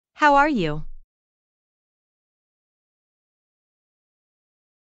How are you?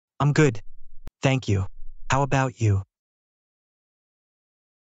 I'm good, thank you. How about you?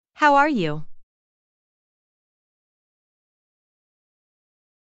 How are you?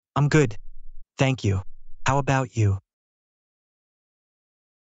 I'm good, thank you. How about you?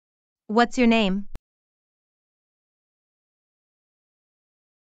 What's your name?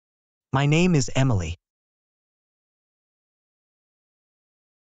 My name is Emily.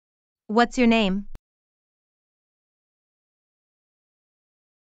 What's your name?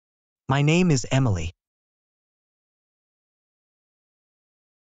 My name is Emily.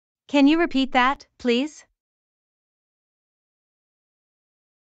 Can you repeat that, please?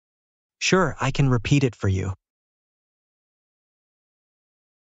 Sure, I can repeat it for you.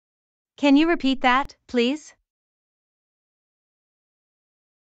 Can you repeat that, please?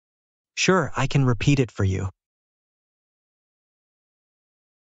 Sure, I can repeat it for you.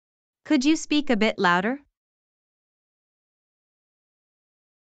 Could you speak a bit louder?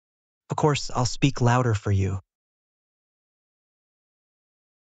 Of course, I'll speak louder for you.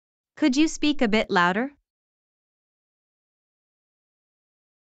 Could you speak a bit louder?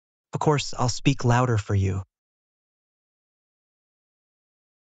 Of course, I'll speak louder for you.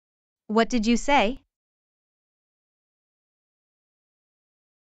 What did you say?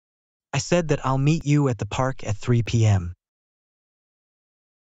 I said that I'll meet you at the park at 3 p.m.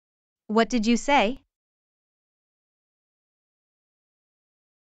 What did you say?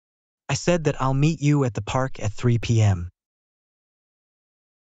 I said that I'll meet you at the park at 3 p.m.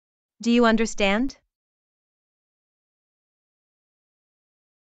 Do you understand?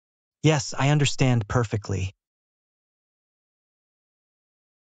 Yes, I understand perfectly.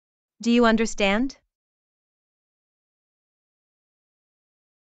 Do you understand?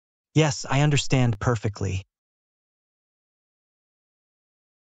 Yes, I understand perfectly.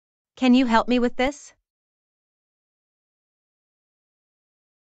 Can you help me with this?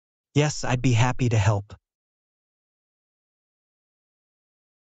 Yes, I'd be happy to help.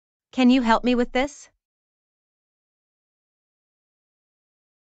 Can you help me with this?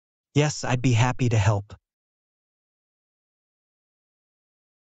 Yes, I'd be happy to help.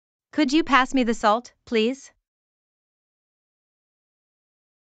 Could you pass me the salt, please?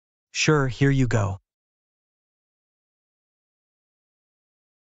 Sure, here you go.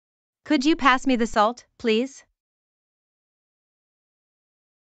 Could you pass me the salt, please?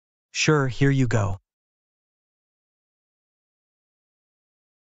 Sure, here you go.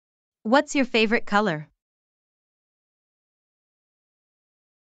 What's your favorite color?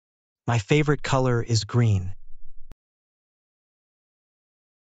 My favorite color is green.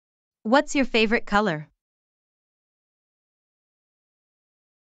 What's your favorite color?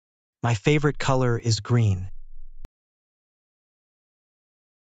 My favorite color is green.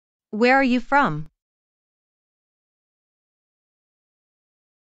 Where are you from?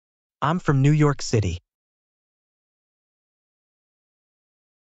 I'm from New York City.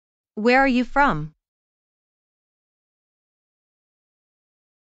 Where are you from?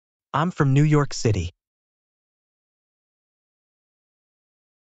 I'm from New York City.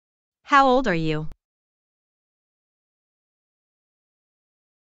 How old are you?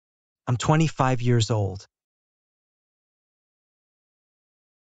 I'm 25 years old.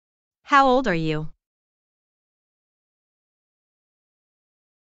 How old are you?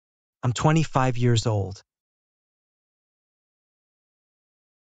 I'm 25 years old.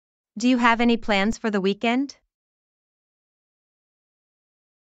 Do you have any plans for the weekend?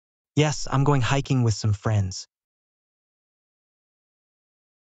 Yes, I'm going hiking with some friends.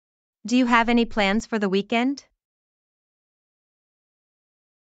 Do you have any plans for the weekend?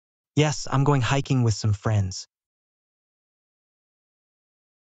 Yes, I'm going hiking with some friends.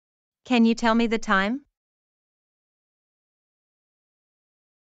 Can you tell me the time?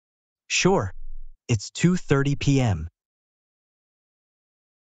 Sure. It's 2:30 p.m.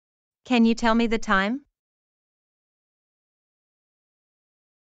 Can you tell me the time?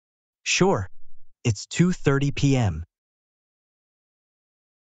 Sure. It's 2:30 p.m.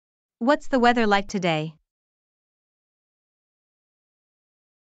 What's the weather like today?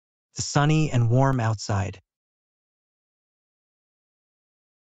 It's sunny and warm outside.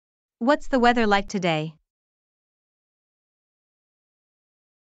 What's the weather like today?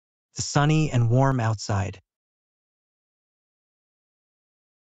 It's sunny and warm outside.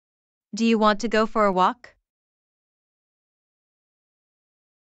 Do you want to go for a walk?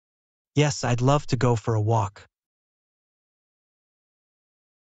 Yes, I'd love to go for a walk.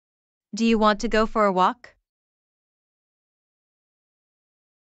 Do you want to go for a walk?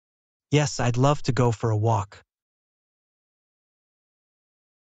 Yes, I'd love to go for a walk.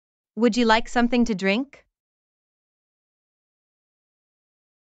 Would you like something to drink?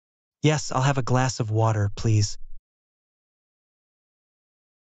 Yes, I'll have a glass of water, please.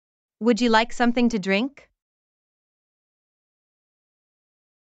 Would you like something to drink?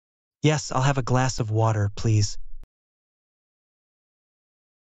 Yes, I'll have a glass of water, please.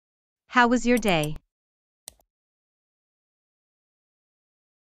 How was your day?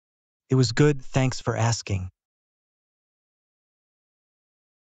 It was good, thanks for asking.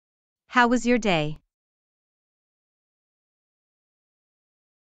 How was your day?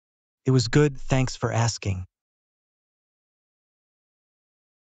 It was good, thanks for asking.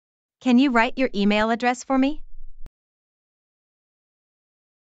 Can you write your email address for me?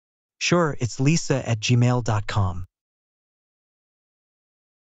 Sure, it's lisa@gmail.com.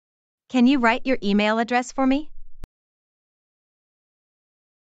 Can you write your email address for me?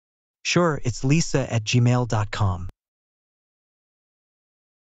 Sure, it's lisa@gmail.com.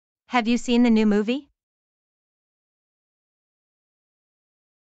 Have you seen the new movie?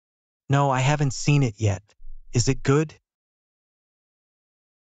 No, I haven't seen it yet. Is it good?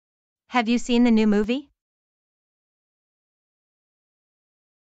 Have you seen the new movie?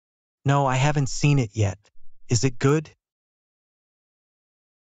 No, I haven't seen it yet. Is it good?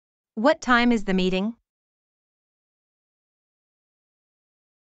 What time is the meeting?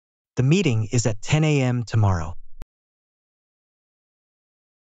 The meeting is at 10 a.m. tomorrow.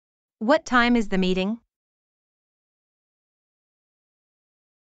 What time is the meeting?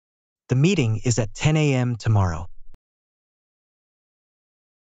 The meeting is at 10 a.m. tomorrow.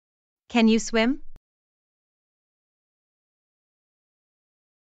 Can you swim?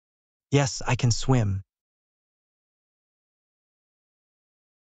 Yes, I can swim.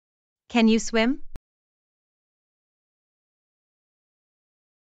 Can you swim?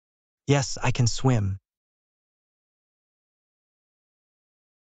 Yes, I can swim.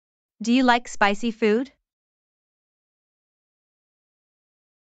 Do you like spicy food?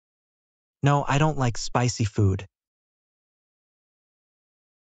 No, I don't like spicy food.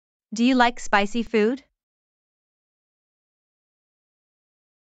 Do you like spicy food?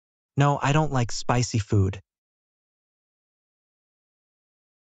 No, I don't like spicy food.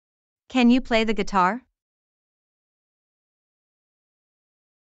 Can you play the guitar?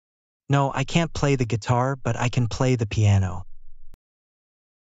 No, I can't play the guitar, but I can play the piano.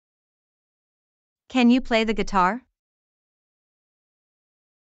 Can you play the guitar?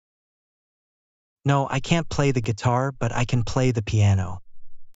 No, I can't play the guitar, but I can play the piano.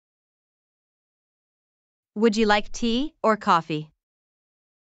 Would you like tea or coffee?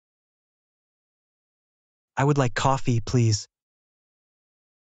 I would like coffee, please.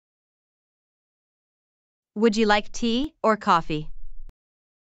 Would you like tea or coffee?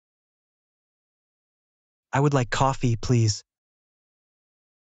 I would like coffee, please.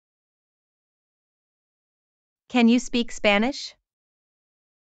 Can you speak Spanish?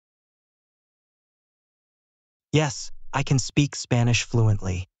 Yes, I can speak Spanish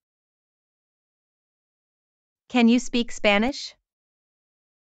fluently. Can you speak Spanish?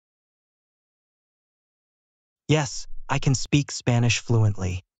 Yes, I can speak Spanish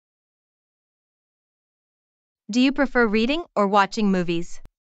fluently. Do you prefer reading or watching movies?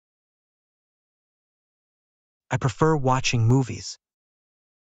 I prefer watching movies.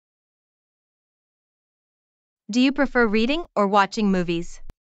 Do you prefer reading or watching movies?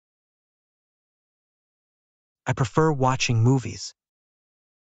 I prefer watching movies.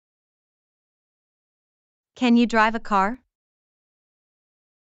 Can you drive a car?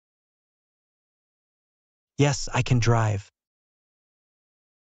 Yes, I can drive.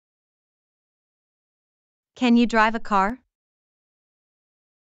 Can you drive a car?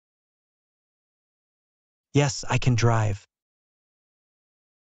 Yes, I can drive.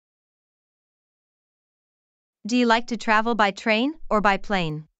 Do you like to travel by train or by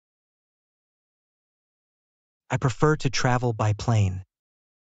plane? I prefer to travel by plane.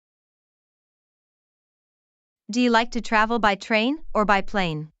 Do you like to travel by train or by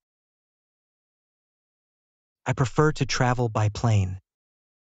plane? I prefer to travel by plane.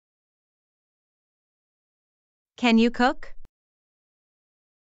 Can you cook?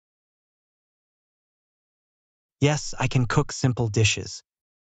 Yes, I can cook simple dishes.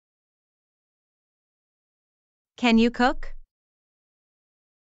 Can you cook?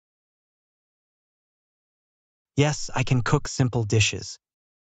 Yes, I can cook simple dishes.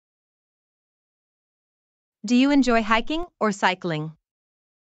 Do you enjoy hiking or cycling?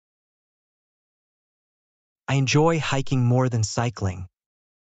 I enjoy hiking more than cycling.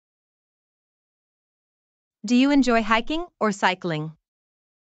 Do you enjoy hiking or cycling?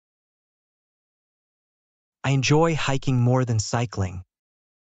 I enjoy hiking more than cycling.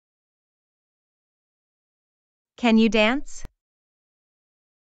 Can you dance?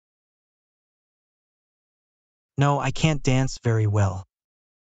 No, I can't dance very well.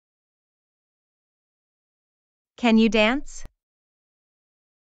 Can you dance?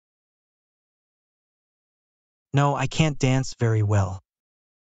 No, I can't dance very well.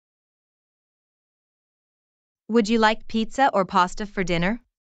 Would you like pizza or pasta for dinner?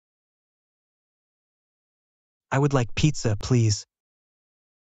 I would like pizza, please.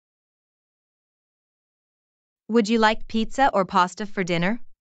 Would you like pizza or pasta for dinner?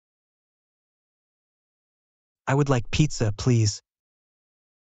 I would like pizza, please.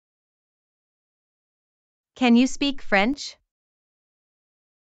 Can you speak French?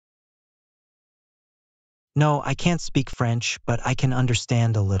 No, I can't speak French, but I can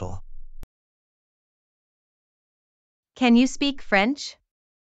understand a little. Can you speak French?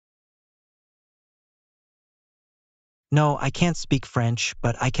 No, I can't speak French,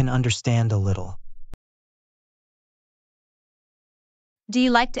 but I can understand a little. Do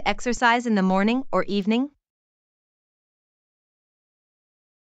you like to exercise in the morning or evening?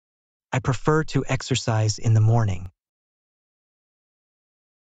 I prefer to exercise in the morning.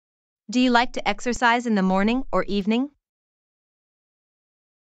 Do you like to exercise in the morning or evening?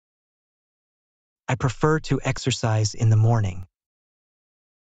 I prefer to exercise in the morning.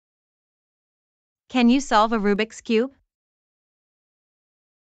 Can you solve a Rubik's Cube?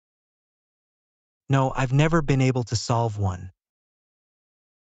 No, I've never been able to solve one.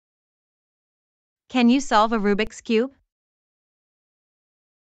 Can you solve a Rubik's Cube?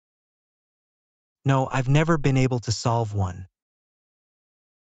 No, I've never been able to solve one.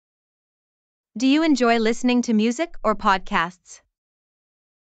 Do you enjoy listening to music or podcasts?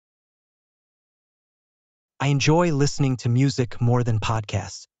 I enjoy listening to music more than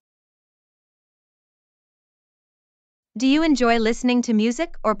podcasts. Do you enjoy listening to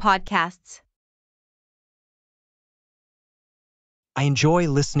music or podcasts? I enjoy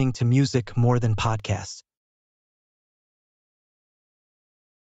listening to music more than podcasts.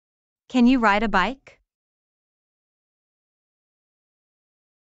 Can you ride a bike?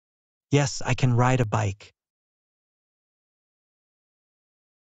 Yes, I can ride a bike.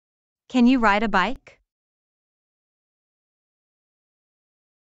 Can you ride a bike?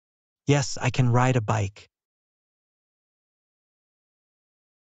 Yes, I can ride a bike.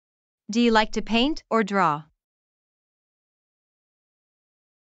 Do you like to paint or draw?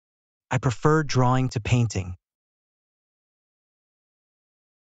 I prefer drawing to painting.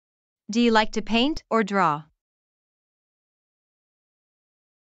 Do you like to paint or draw?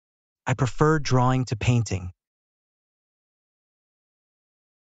 I prefer drawing to painting.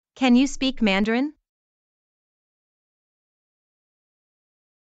 Can you speak Mandarin?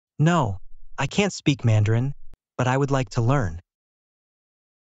 No, I can't speak Mandarin, but I would like to learn.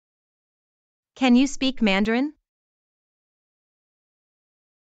 Can you speak Mandarin?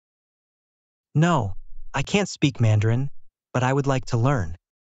 No, I can't speak Mandarin, but I would like to learn.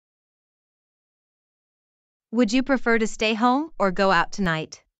 Would you prefer to stay home or go out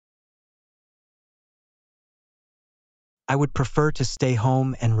tonight? I would prefer to stay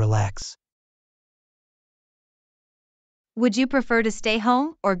home and relax. Would you prefer to stay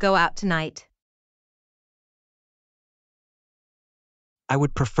home or go out tonight? I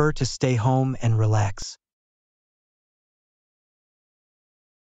would prefer to stay home and relax.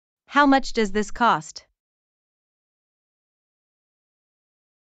 How much does this cost?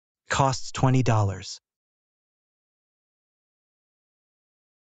 Costs $20.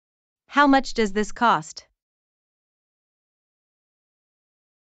 How much does this cost?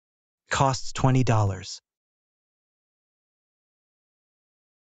 Costs $20.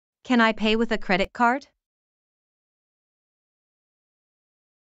 Can I pay with a credit card?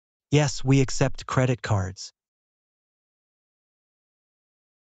 Yes, we accept credit cards.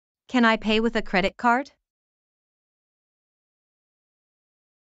 Can I pay with a credit card?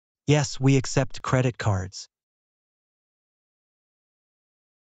 Yes, we accept credit cards.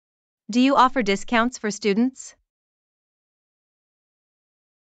 Do you offer discounts for students?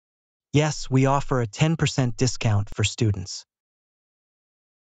 Yes, we offer a 10% discount for students.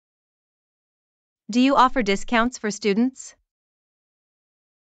 Do you offer discounts for students?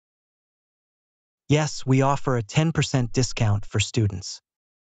 Yes, we offer a 10% discount for students.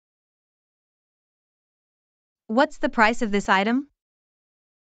 What's the price of this item?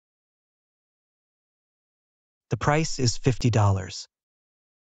 The price is $50.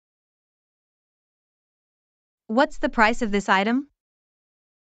 What's the price of this item?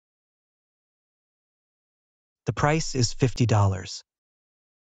 The price is $50.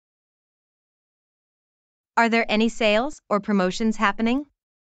 Are there any sales or promotions happening?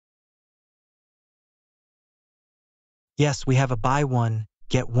 Yes, we have a buy one,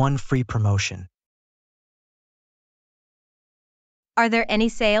 get one free promotion. Are there any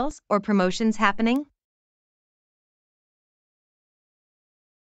sales or promotions happening?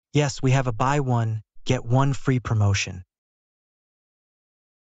 Yes, we have a buy one, get one free promotion.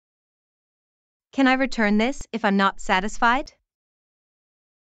 Can I return this if I'm not satisfied?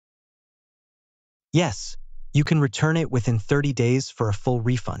 Yes, you can return it within 30 days for a full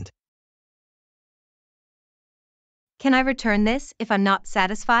refund. Can I return this if I'm not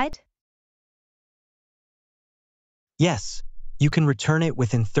satisfied? Yes, you can return it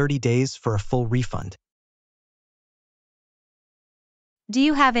within 30 days for a full refund. Do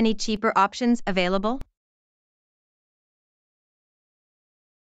you have any cheaper options available?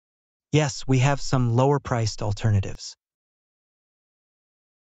 Yes, we have some lower-priced alternatives.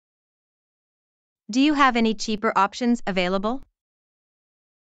 Do you have any cheaper options available?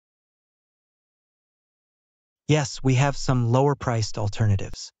 Yes, we have some lower-priced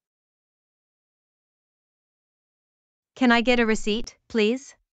alternatives. Can I get a receipt,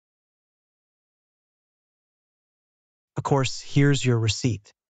 please? Of course, here's your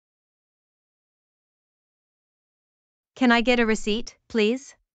receipt. Can I get a receipt,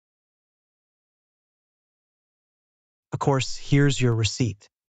 please? Of course, here's your receipt.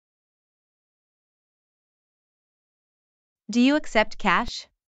 Do you accept cash?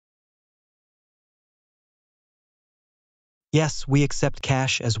 Yes, we accept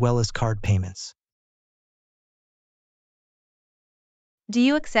cash as well as card payments. Do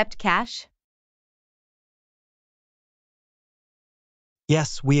you accept cash?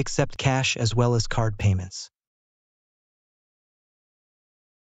 Yes, we accept cash as well as card payments.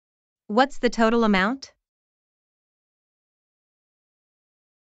 What's the total amount?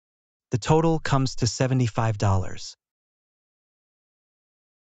 The total comes to $75.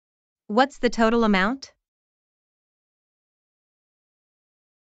 What's the total amount?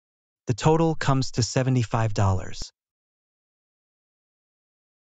 The total comes to $75.